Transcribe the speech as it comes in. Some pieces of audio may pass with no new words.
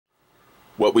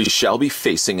What we shall be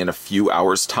facing in a few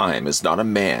hours' time is not a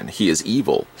man. He is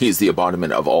evil. He is the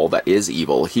embodiment of all that is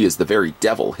evil. He is the very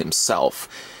devil himself.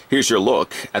 Here's your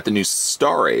look at the new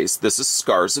Star Ace. This is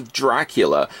Scars of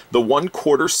Dracula, the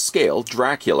 1/4 scale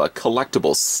Dracula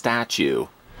collectible statue.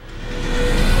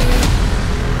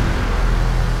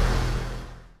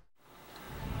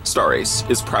 Star Ace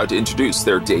is proud to introduce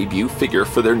their debut figure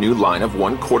for their new line of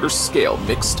 1/4 scale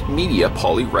mixed media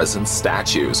polyresin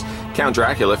statues. Count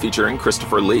Dracula featuring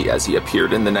Christopher Lee as he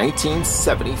appeared in the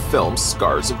 1970 film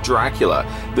Scars of Dracula.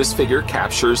 This figure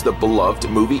captures the beloved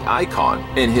movie icon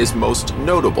in his most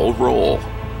notable role.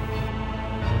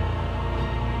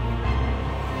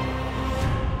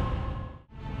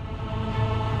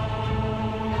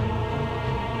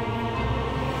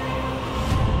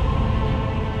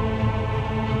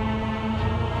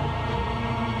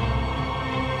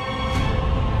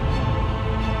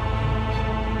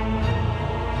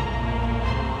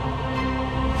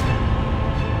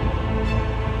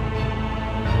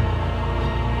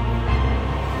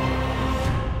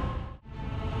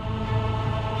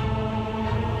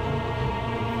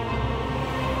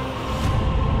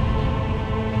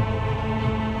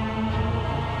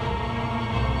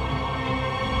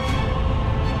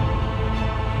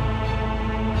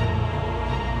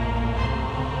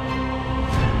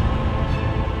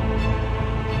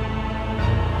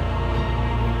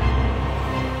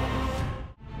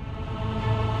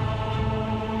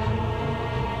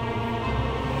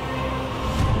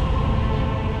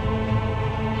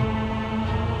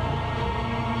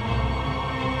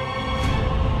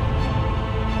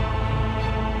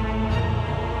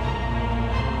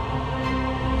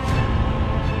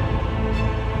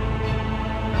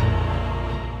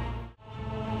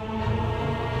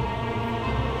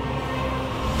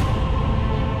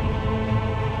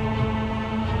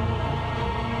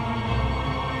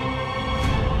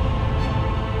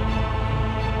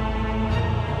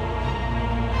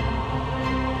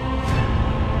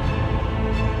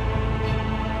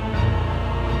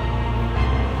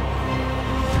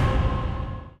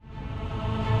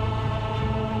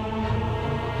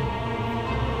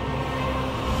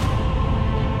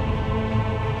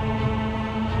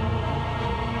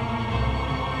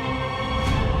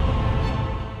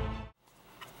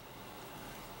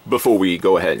 Before we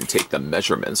go ahead and take the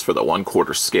measurements for the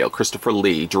 1/4 scale Christopher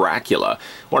Lee Dracula,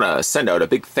 I want to send out a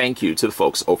big thank you to the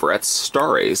folks over at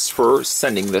Star Ace for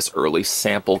sending this early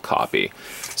sample copy.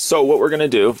 So what we're going to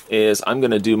do is I'm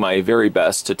going to do my very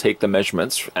best to take the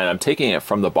measurements, and I'm taking it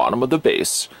from the bottom of the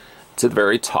base to the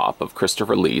very top of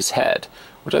Christopher Lee's head,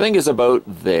 which I think is about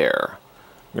there.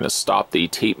 I'm going to stop the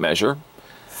tape measure,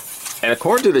 and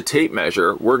according to the tape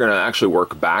measure, we're going to actually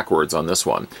work backwards on this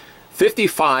one.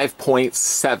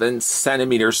 55.7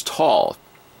 centimeters tall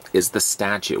is the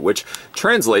statue, which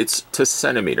translates to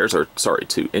centimeters, or sorry,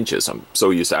 to inches. I'm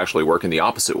so used to actually working the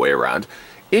opposite way around.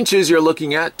 Inches, you're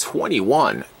looking at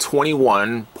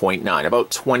 21.9,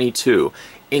 about 22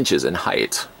 inches in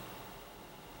height.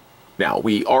 Now,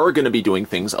 we are going to be doing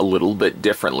things a little bit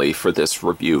differently for this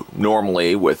review.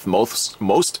 Normally, with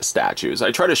most statues,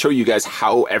 I try to show you guys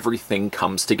how everything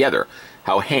comes together.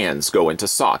 How hands go into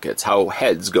sockets, how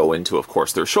heads go into, of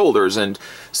course, their shoulders, and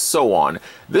so on.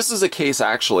 This is a case,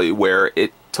 actually, where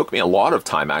it took me a lot of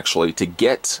time, actually, to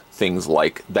get things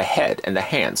like the head and the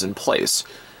hands in place.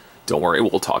 Don't worry,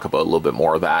 we'll talk about a little bit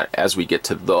more of that as we get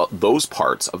to those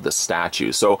parts of the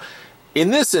statue. So,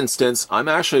 in this instance, I'm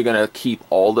actually going to keep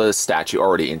all the statue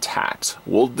already intact.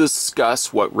 We'll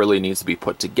discuss what really needs to be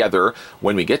put together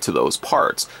when we get to those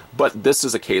parts. But this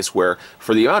is a case where,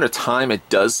 for the amount of time it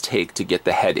does take to get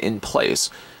the head in place,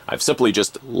 I've simply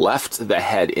just left the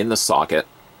head in the socket.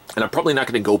 And I'm probably not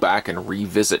going to go back and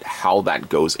revisit how that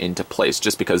goes into place,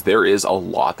 just because there is a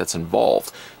lot that's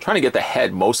involved. Trying to get the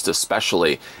head, most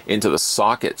especially, into the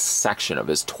socket section of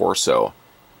his torso.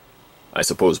 I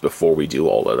suppose before we do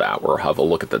all of that, we'll have a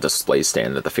look at the display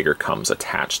stand that the figure comes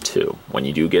attached to. When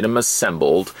you do get him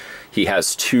assembled, he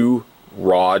has two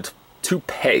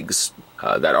pegs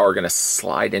that are going to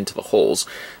slide into the holes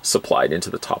supplied into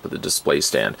the top of the display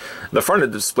stand. The front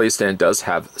of the display stand does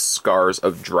have Scars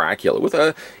of Dracula, with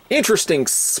an interesting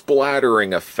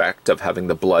splattering effect of having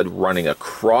the blood running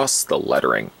across the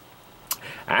lettering.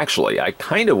 Actually, I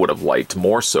kind of would have liked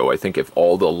more so, I think, if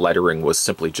all the lettering was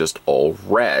simply just all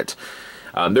red.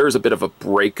 There is a bit of a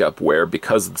breakup where,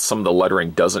 because some of the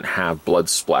lettering doesn't have blood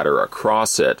splatter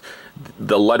across it,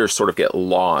 the letters sort of get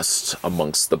lost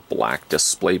amongst the black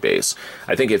display base.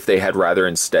 I think if they had rather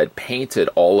instead painted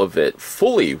all of it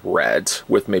fully red,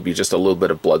 with maybe just a little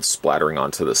bit of blood splattering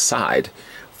onto the side,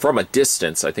 From a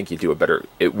distance, I think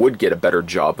it would get a better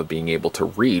job of being able to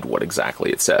read what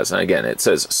exactly it says. And again, it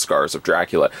says Scars of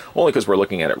Dracula, only because we're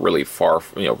looking at it really far,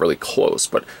 really close.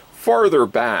 But farther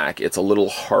back, it's a little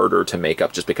harder to make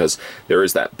up just because there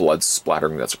is that blood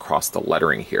splattering that's across the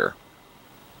lettering here.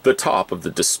 The top of the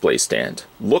display stand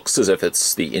looks as if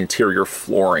it's the interior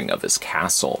flooring of his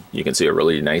castle. You can see a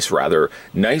really nice, rather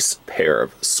nice pair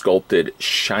of sculpted,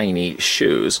 shiny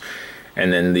shoes.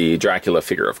 And then the Dracula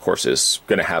figure, of course, is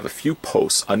going to have a few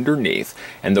posts underneath,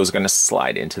 and those are going to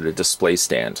slide into the display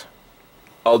stand.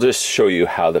 I'll just show you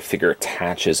how the figure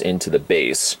attaches into the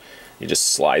base. You just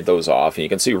slide those off, and you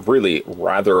can see really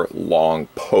rather long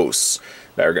posts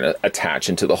that are going to attach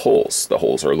into the holes. The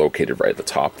holes are located right at the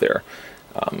top there.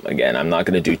 Again, I'm not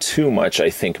going to do too much, I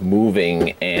think,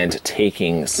 moving and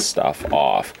taking stuff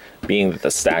off. Being that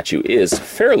the statue is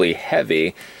fairly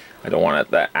heavy, I don't want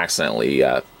it that accidentally...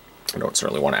 I don't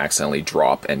certainly want to accidentally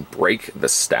drop and break the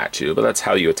statue, but that's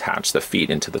how you attach the feet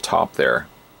into the top there.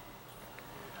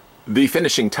 The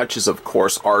finishing touches, of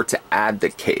course, are to add the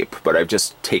cape, but I've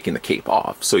just taken the cape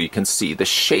off so you can see the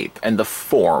shape and the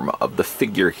form of the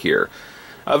figure here.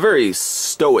 A very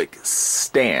stoic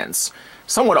stance.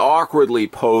 Somewhat awkwardly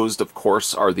posed, of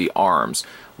course, are the arms.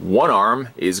 One arm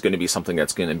is going to be something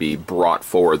that's going to be brought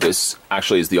forward. This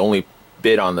actually is the only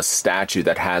bit on the statue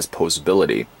that has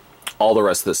posability. All the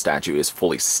rest of the statue is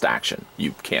fully staction.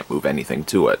 You can't move anything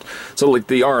to it. So like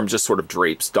the arm just sort of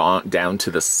drapes down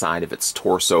to the side of its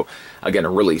torso. Again, a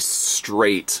really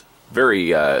straight,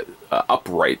 very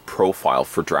upright profile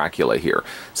for Dracula here.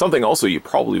 Something also you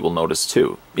probably will notice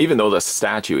too. Even though the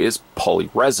statue is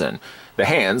polyresin, the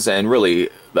hands and really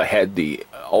the head,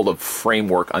 all the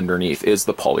framework underneath is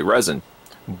the polyresin.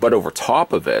 But over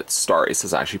top of it, Star Ace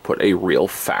has actually put a real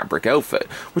fabric outfit,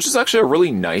 which is actually a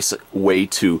really nice way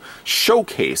to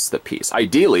showcase the piece.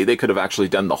 Ideally, they could have actually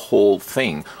done the whole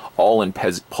thing all in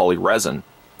polyresin.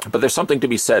 But there's something to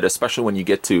be said, especially when you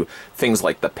get to things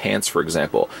like the pants, for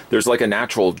example. There's like a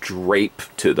natural drape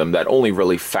to them that only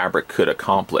really fabric could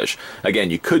accomplish. Again,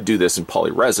 you could do this in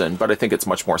polyresin, but I think it's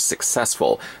much more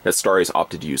successful that Star Ace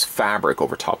opted to use fabric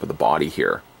over top of the body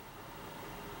here.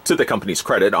 To the company's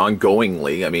credit,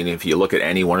 ongoingly, I mean, if you look at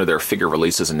any one of their figure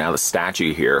releases and now the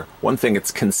statue here, one thing that's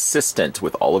consistent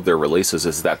with all of their releases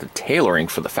is that the tailoring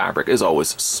for the fabric is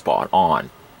always spot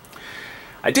on.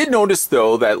 I did notice,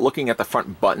 though, that looking at the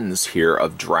front buttons here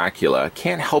of Dracula,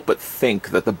 can't help but think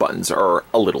that the buttons are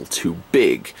a little too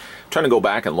big. I'm trying to go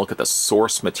back and look at the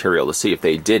source material to see if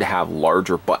they did have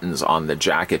larger buttons on the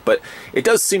jacket, but it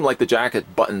does seem like the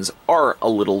jacket buttons are a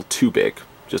little too big,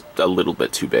 just a little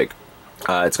bit too big.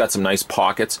 It's got some nice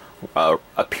pockets,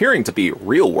 appearing to be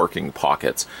real working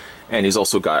pockets, and he's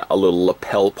also got a little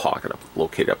lapel pocket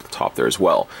located up the top there as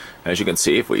well. As you can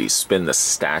see, if we spin the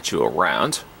statue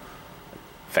around,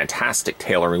 fantastic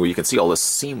tailoring where you can see all the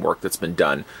seam work that's been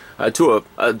done. To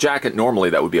a jacket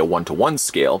normally that would be a 1-to-1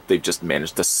 scale, they've just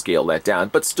managed to scale that down,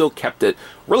 but still kept it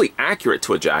really accurate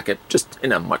to a jacket, just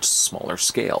in a much smaller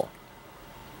scale.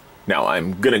 Now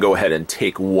I'm going to go ahead and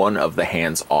take one of the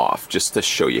hands off just to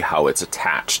show you how it's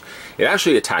attached. It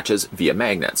actually attaches via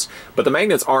magnets, but the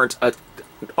magnets aren't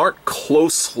not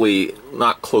close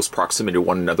proximity to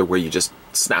one another where you just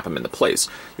snap them into place.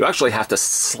 You actually have to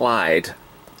slide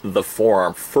the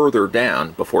forearm further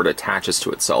down before it attaches to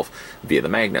itself via the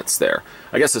magnets there.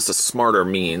 I guess it's a smarter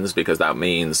means because that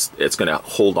means it's going to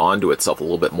hold on to itself a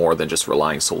little bit more than just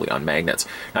relying solely on magnets.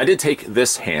 Now, I did take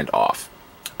this hand off.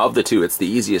 Of the two, it's the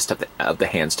easiest of the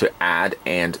hands to add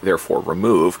and therefore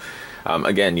remove.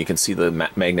 Again, you can see the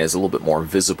magnet is a little bit more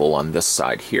visible on this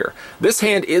side here. This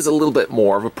hand is a little bit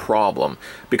more of a problem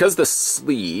because the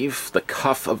sleeve, the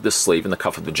cuff of the sleeve and the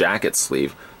cuff of the jacket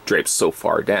sleeve drapes so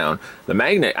far down. The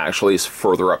magnet actually is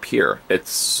further up here.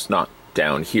 It's not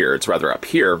down here, it's rather up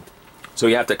here. So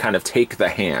you have to kind of take the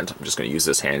hand, I'm just going to use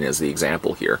this hand as the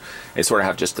example here, and sort of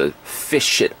have just to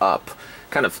fish it up.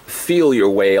 Kind of feel your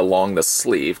way along the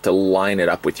sleeve to line it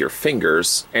up with your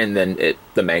fingers, and then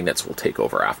the magnets will take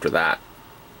over after that.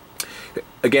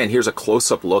 Again, here's a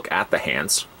close-up look at the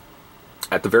hands.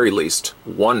 At the very least,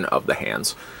 one of the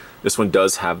hands. This one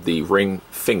does have the ring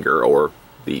finger, or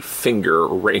the finger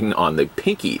ring on the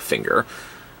pinky finger.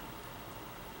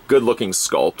 Good-looking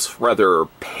sculpt, rather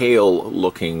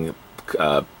pale-looking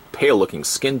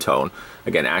skin tone.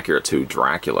 Again, accurate to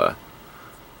Dracula.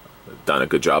 Done a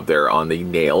good job there on the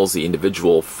nails, the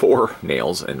individual 4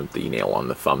 nails, and the nail on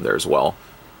the thumb there as well.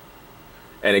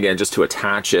 And again, just to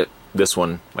attach it, this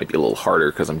one might be a little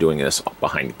harder because I'm doing this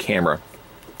behind the camera,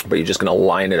 but you're just going to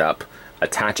line it up,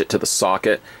 attach it to the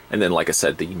socket, and then, like I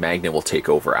said, the magnet will take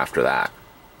over after that.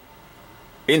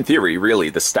 In theory, really,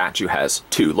 the statue has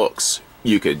 2 looks.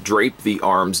 You could drape the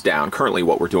arms down, currently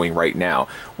what we're doing right now,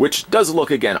 which does look,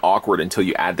 again, awkward until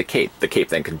you add the cape. The cape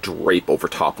then can drape over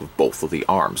top of both of the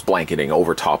arms, blanketing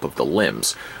over top of the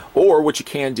limbs. Or what you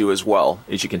can do as well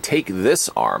is you can take this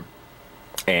arm,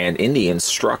 and in the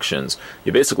instructions,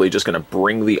 you're basically just going to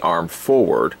bring the arm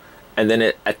forward, and then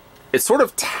it sort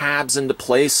of tabs into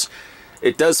place.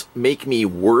 It does make me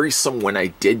worrisome when I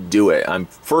did do it. I'm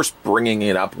first bringing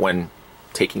it up when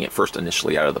taking it first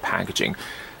initially out of the packaging.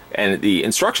 And the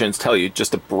instructions tell you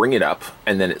just to bring it up,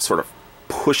 and then it sort of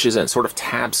pushes in, sort of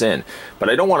tabs in. But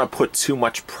I don't want to put too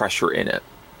much pressure in it.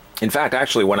 In fact,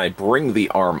 actually, when I bring the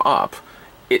arm up,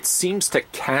 it seems to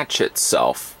catch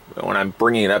itself. When I'm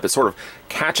bringing it up, it sort of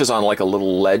catches on like a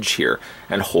little ledge here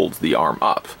and holds the arm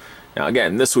up. Now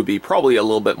again, this would be probably a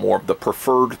little bit more of the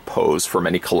preferred pose for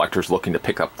many collectors looking to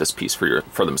pick up this piece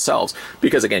for themselves,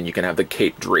 because again, you can have the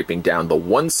cape draping down the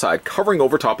one side, covering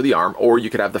over top of the arm, or you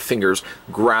could have the fingers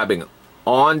grabbing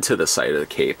onto the side of the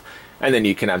cape, and then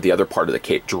you can have the other part of the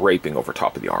cape draping over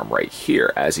top of the arm right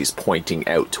here as he's pointing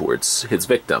out towards his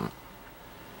victim.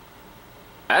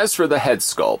 As for the head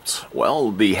sculpt, well,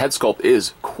 the head sculpt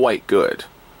is quite good.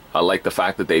 I like the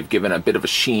fact that they've given a bit of a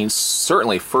sheen,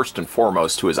 certainly first and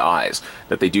foremost to his eyes,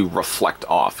 that they do reflect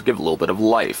off, give a little bit of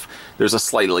life. There's a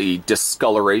slightly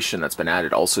discoloration that's been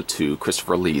added also to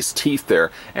Christopher Lee's teeth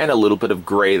there, and a little bit of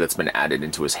gray that's been added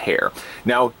into his hair.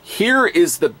 Now, here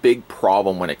is the big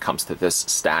problem when it comes to this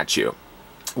statue.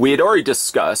 We had already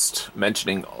discussed,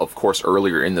 mentioning, of course,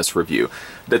 earlier in this review,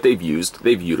 that they've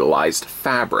utilized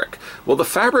fabric. Well, the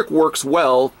fabric works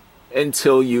well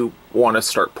until you want to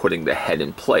start putting the head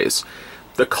in place.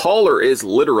 The collar is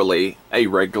literally a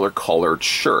regular collared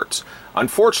shirt.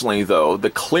 Unfortunately, though, the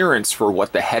clearance for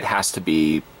what the head has to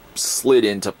be slid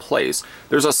into place,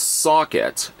 there's a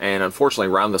socket, and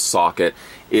unfortunately around the socket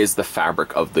is the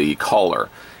fabric of the collar.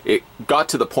 It got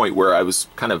to the point where I was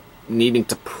kind of needing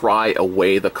to pry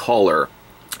away the collar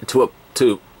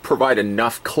to provide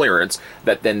enough clearance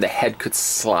that then the head could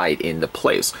slide into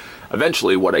place.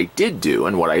 Eventually, what I did do,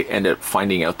 and what I ended up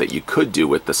finding out that you could do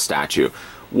with the statue,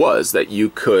 was that you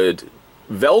could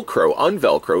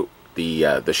unvelcro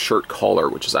the shirt collar,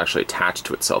 which is actually attached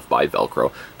to itself by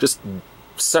Velcro, just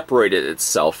separate it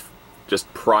itself,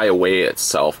 just pry away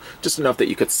itself, just enough that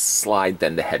you could slide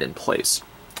then the head in place.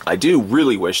 I do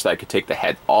really wish that I could take the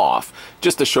head off,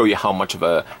 just to show you how much of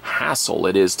a hassle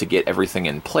it is to get everything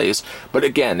in place. But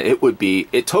again,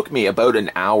 it took me about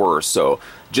an hour or so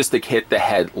just to get the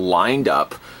head lined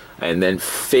up and then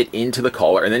fit into the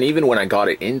collar. And then even when I got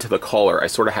it into the collar, I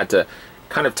sort of had to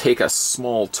kind of take a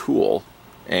small tool,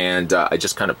 and I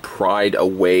just kind of pried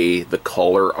away the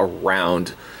collar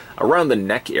around the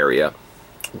neck area.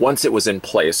 Once it was in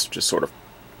place, just sort of,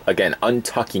 again,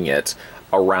 untucking it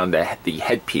around the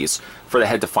headpiece for the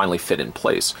head to finally fit in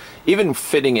place. Even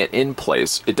fitting it in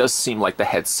place, it does seem like the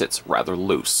head sits rather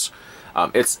loose.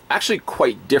 It's actually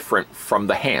quite different from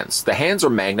the hands. The hands are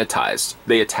magnetized.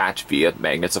 They attach via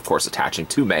magnets, of course, attaching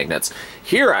to magnets.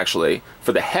 Here, actually,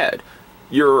 for the head,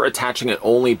 you're attaching it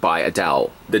only by a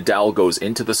dowel. The dowel goes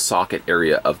into the socket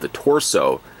area of the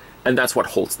torso, and that's what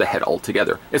holds the head all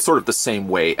together. It's sort of the same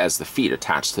way as the feet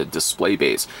attached to the display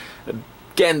base.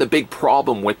 Again, the big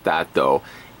problem with that, though,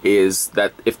 is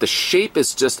that if the shape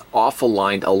is just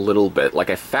off-aligned a little bit, like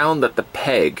I found that the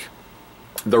peg,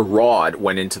 the rod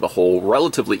went into the hole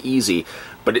relatively easy,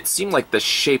 but it seemed like the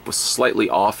shape was slightly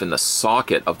off in the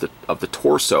socket of the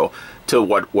torso to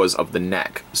what was of the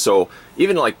neck. So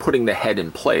even like putting the head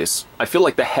in place, I feel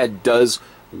like the head does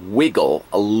wiggle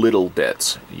a little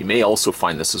bit. You may also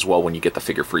find this as well when you get the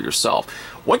figure for yourself.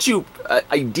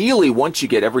 Ideally, once you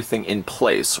get everything in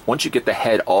place, once you get the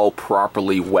head all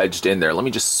properly wedged in there, let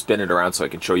me just spin it around so I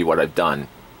can show you what I've done.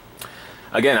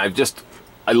 Again,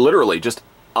 I literally just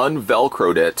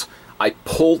unvelcroed it. I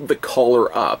pulled the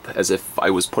collar up as if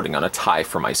I was putting on a tie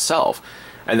for myself,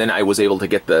 and then I was able to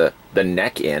get the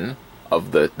neck in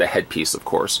of the headpiece, of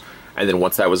course. And then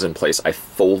once that was in place, I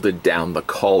folded down the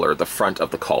collar, the front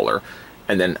of the collar,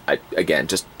 and then I, again,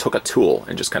 just took a tool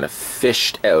and just kind of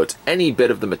fished out any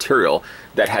bit of the material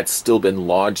that had still been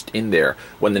lodged in there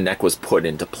when the neck was put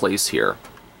into place here.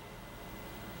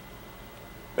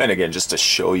 And again, just to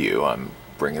show you, I'm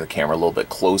bringing the camera a little bit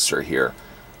closer here.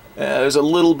 There's a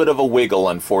little bit of a wiggle,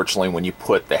 unfortunately, when you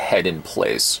put the head in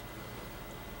place.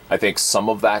 I think some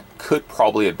of that could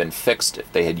probably have been fixed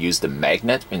if they had used a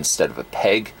magnet instead of a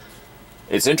peg.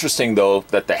 It's interesting, though,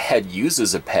 that the head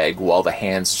uses a peg while the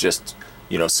hands just,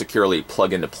 securely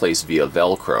plug into place via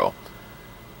Velcro.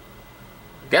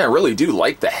 Again, I really do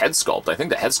like the head sculpt. I think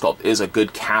the head sculpt is a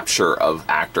good capture of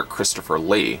actor Christopher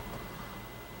Lee.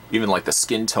 Even like the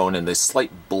skin tone and the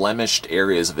slight blemished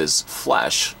areas of his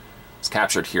flesh is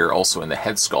captured here also in the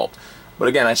head sculpt. But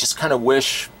again, I just kind of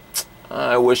wish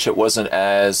it wasn't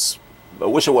as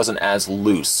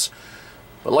loose.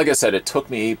 But like I said, it took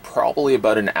me probably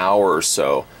about an hour or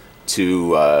so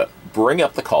to bring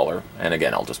up the collar. And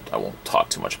again, I won't talk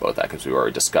too much about that because we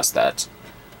already discussed that.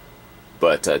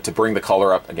 But to bring the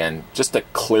collar up, again, just to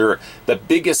clear, the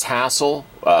biggest hassle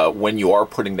when you are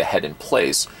putting the head in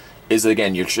place is,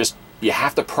 again, you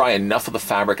have to pry enough of the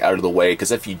fabric out of the way,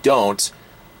 because if you don't,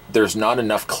 there's not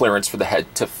enough clearance for the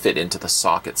head to fit into the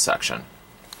socket section.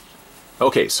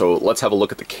 Okay, so let's have a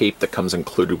look at the cape that comes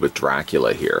included with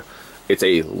Dracula here. It's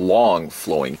a long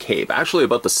flowing cape, actually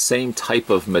about the same type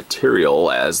of material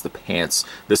as the pants,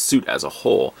 the suit as a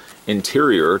whole.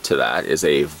 Interior to that is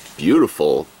a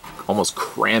beautiful, almost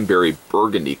cranberry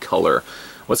burgundy color.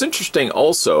 What's interesting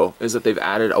also is that they've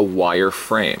added a wire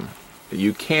frame.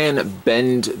 You can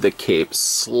bend the cape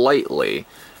slightly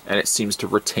and it seems to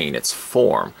retain its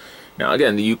form. Now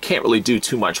again, you can't really do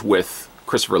too much with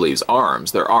Christopher Lee's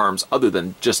arms. Their arms, other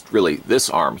than just really this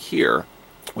arm here,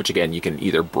 which again you can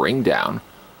either bring down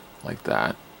like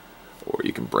that, or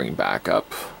you can bring back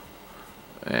up.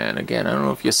 And again, I don't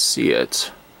know if you see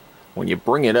it. When you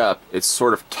bring it up, it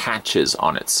sort of catches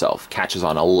on itself, catches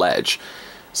on a ledge.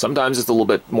 Sometimes it's a little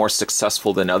bit more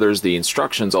successful than others. The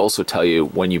instructions also tell you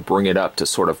when you bring it up to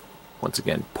sort of, once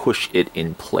again, push it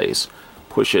in place.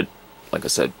 Push it, like I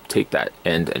said, take that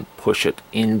end and push it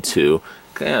into,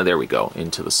 there we go,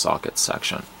 into the socket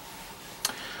section.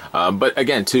 But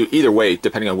again, either way,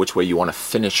 depending on which way you want to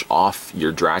finish off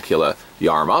your Dracula, the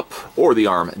arm up or the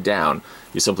arm down,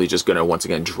 you're simply just going to, once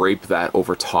again, drape that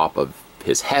over top of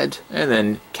his head and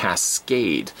then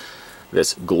cascade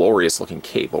this glorious looking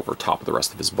cape over top of the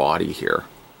rest of his body here.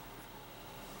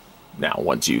 Now,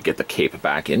 once you get the cape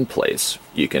back in place,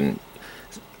 you can,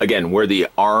 again, where the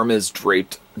arm is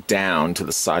draped down to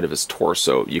the side of his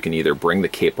torso, you can either bring the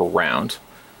cape around.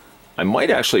 I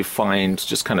might actually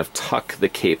just kind of tuck the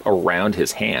cape around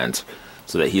his hand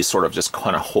so that he's sort of just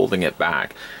kind of holding it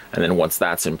back. And then once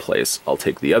that's in place, I'll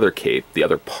take the other cape, the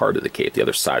other part of the cape, the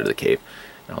other side of the cape,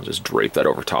 and I'll just drape that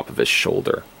over top of his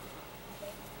shoulder.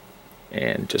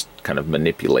 And just kind of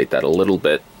manipulate that a little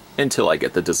bit until I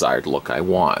get the desired look I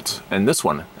want. And this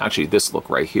one, actually this look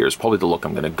right here, is probably the look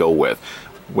I'm going to go with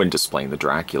when displaying the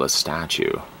Dracula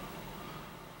statue.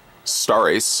 Star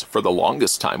Ace, for the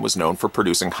longest time, was known for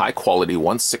producing high-quality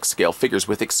 1/6 scale figures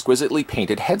with exquisitely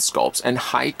painted head sculpts and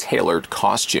high-tailored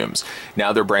costumes.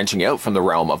 Now they're branching out from the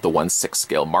realm of the 1/6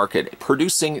 scale market,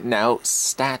 producing now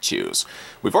statues.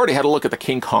 We've already had a look at the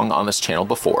King Kong on this channel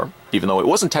before, even though it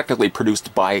wasn't technically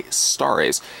produced by Star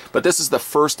Ace, but this is the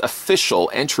first official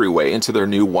entryway into their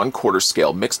new 1/4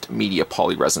 scale mixed media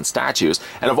polyresin statues,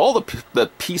 and of all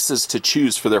the pieces to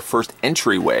choose for their first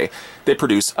entryway, they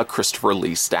produce a Christopher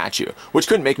Lee statue, which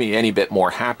couldn't make me any bit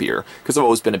more happier, because I've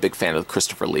always been a big fan of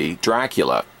Christopher Lee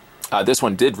Dracula. This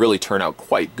one did really turn out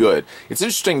quite good. It's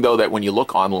interesting, though, that when you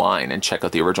look online and check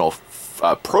out the original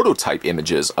prototype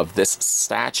images of this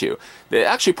statue, it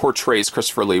actually portrays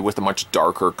Christopher Lee with a much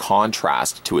darker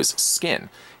contrast to his skin.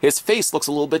 His face looks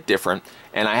a little bit different,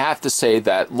 and I have to say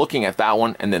that looking at that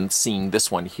one and then seeing this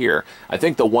one here, I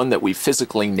think the one that we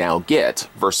physically now get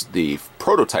versus the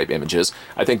prototype images,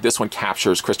 I think this one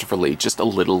captures Christopher Lee just a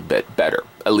little bit better,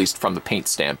 at least from the paint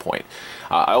standpoint.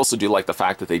 I also do like the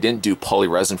fact that they didn't do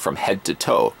polyresin from head to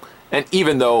toe. And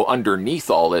even though underneath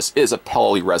all this is a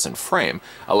polyresin frame,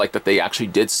 I like that they actually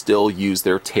did still use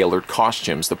their tailored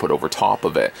costumes to put over top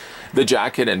of it. The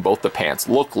jacket and both the pants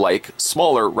look like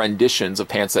smaller renditions of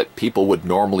pants that people would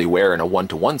normally wear in a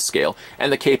 1/1 scale,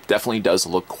 and the cape definitely does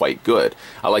look quite good.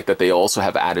 I like that they also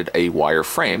have added a wire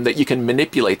frame that you can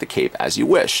manipulate the cape as you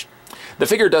wish. The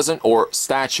figure doesn't, or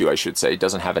statue I should say,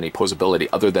 doesn't have any posability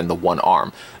other than the one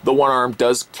arm. The one arm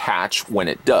does catch when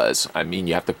it does. I mean,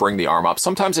 you have to bring the arm up.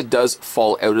 Sometimes it does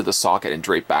fall out of the socket and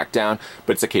drape back down,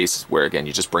 but it's a case where, again,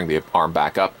 you just bring the arm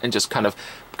back up and just kind of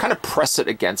press it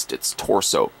against its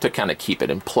torso to kind of keep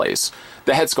it in place.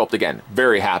 The head sculpt, again,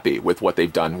 very happy with what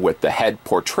they've done with the head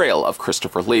portrayal of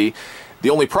Christopher Lee. The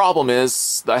only problem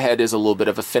is the head is a little bit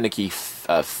of a finicky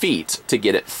feat to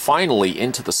get it finally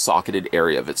into the socketed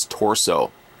area of its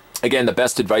torso. Again, the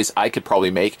best advice I could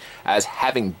probably make, as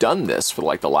having done this for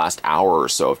like the last hour or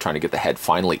so of trying to get the head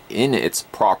finally in its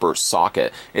proper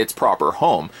socket, its proper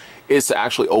home, is to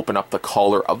actually open up the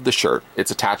collar of the shirt.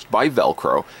 It's attached by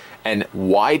Velcro, and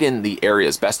widen the area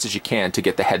as best as you can to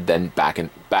get the head then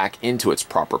back into its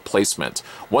proper placement.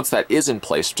 Once that is in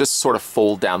place, just sort of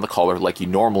fold down the collar like you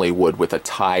normally would with a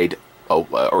tied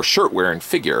or shirt wearing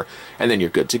figure, and then you're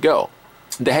good to go.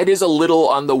 The head is a little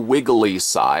on the wiggly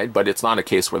side, but it's not a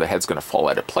case where the head's going to fall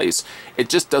out of place. It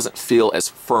just doesn't feel as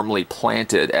firmly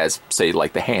planted as, say,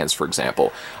 like the hands, for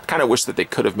example. I kind of wish that they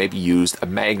could have maybe used a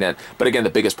magnet, but again, the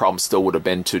biggest problem still would have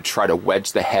been to try to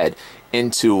wedge the head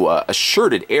into a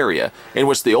shirted area, in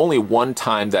which the only one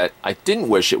time that I didn't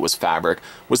wish it was fabric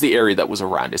was the area that was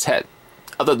around his head.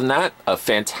 Other than that, a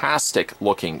fantastic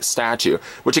looking statue,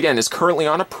 which again is currently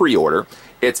on a pre-order.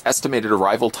 Its estimated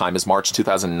arrival time is March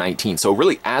 2019. So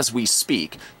really, as we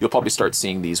speak, you'll probably start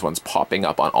seeing these ones popping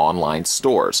up on online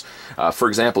stores. For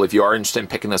example, if you are interested in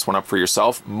picking this one up for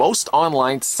yourself, most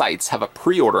online sites have a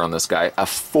pre-order on this guy of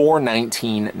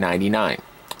 $419.99.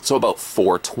 So about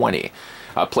 $420.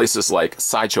 Places like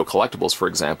Sideshow Collectibles, for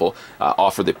example,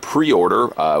 offer the pre-order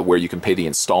where you can pay the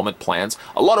installment plans.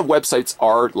 A lot of websites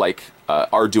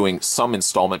are doing some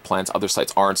installment plans, other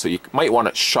sites aren't, so you might want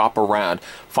to shop around,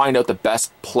 find out the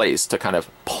best place to kind of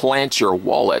plant your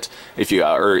wallet if you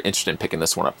are interested in picking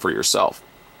this one up for yourself.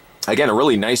 Again, a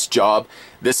really nice job.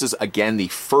 This is, again, the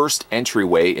first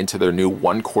entryway into their new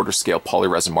 1/4 scale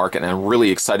polyresin market, and I'm really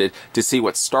excited to see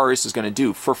what Star Ace is going to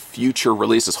do for future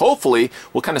releases. Hopefully,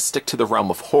 we'll kind of stick to the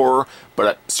realm of horror,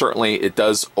 but certainly it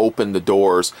does open the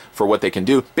doors for what they can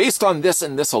do, based on this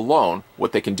and this alone,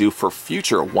 what they can do for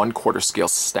future 1/4 scale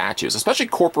statues, especially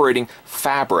incorporating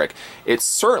fabric. It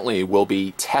certainly will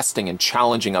be testing and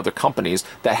challenging other companies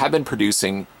that have been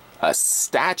producing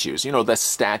statues, you know, the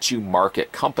statue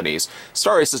market companies.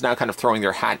 Star Ace is now kind of throwing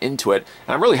their hat into it,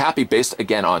 and I'm really happy, based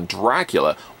again on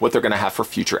Dracula, what they're going to have for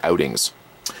future outings.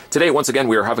 Today, once again,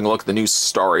 we are having a look at the new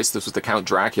Star Ace. This was the Count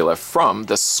Dracula from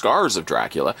the Scars of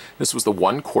Dracula. This was the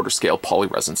 1/4 scale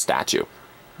polyresin statue.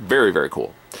 Very, very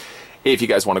cool. If you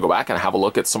guys want to go back and have a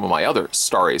look at some of my other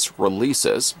Star Ace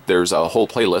releases, there's a whole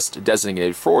playlist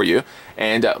designated for you.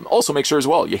 And also make sure as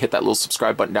well you hit that little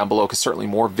subscribe button down below, because certainly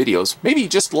more videos, maybe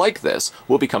just like this,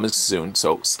 will be coming soon,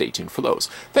 so stay tuned for those.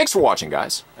 Thanks for watching,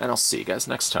 guys, and I'll see you guys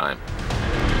next time.